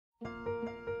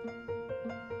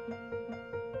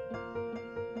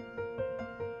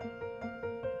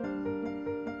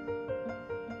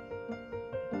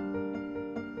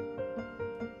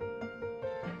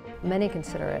Many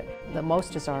consider it the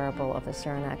most desirable of the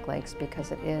Saranac Lakes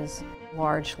because it is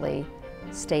largely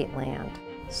state land.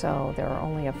 So there are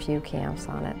only a few camps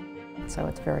on it. So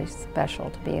it's very special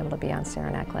to be able to be on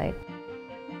Saranac Lake.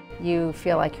 You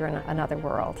feel like you're in another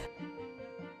world.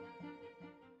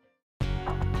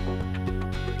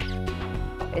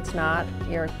 It's not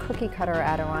your cookie-cutter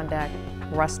Adirondack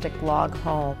rustic log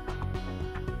home.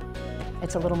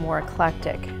 It's a little more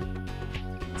eclectic.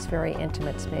 It's very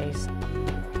intimate space.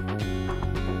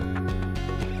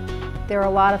 There are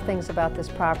a lot of things about this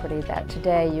property that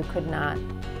today you could not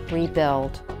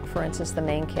rebuild. For instance, the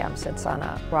main camp sits on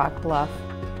a rock bluff,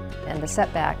 and the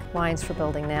setback lines for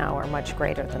building now are much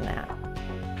greater than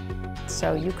that.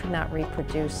 So you could not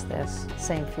reproduce this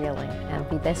same feeling and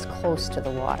be this close to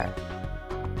the water.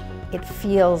 It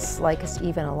feels like it's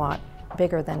even a lot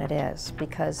bigger than it is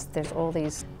because there's all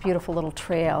these beautiful little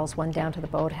trails, one down to the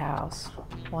boathouse,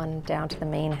 one down to the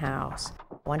main house,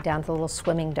 one down to the little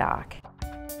swimming dock.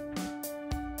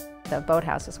 The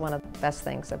boathouse is one of the best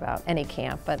things about any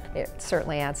camp, but it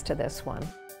certainly adds to this one.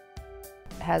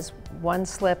 It has one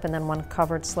slip and then one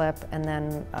covered slip and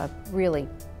then a really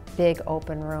big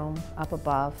open room up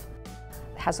above.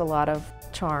 It has a lot of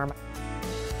charm.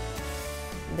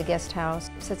 The guest house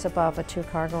sits above a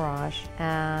two-car garage,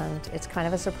 and it's kind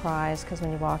of a surprise because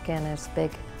when you walk in, there's a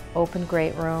big open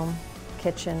great room,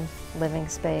 kitchen, living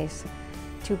space,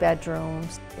 2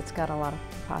 bedrooms. It's got a lot of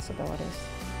possibilities.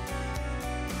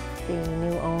 The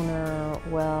new owner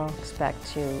will expect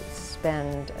to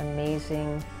spend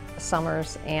amazing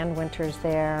summers and winters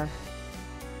there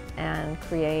and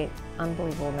create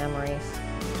unbelievable memories.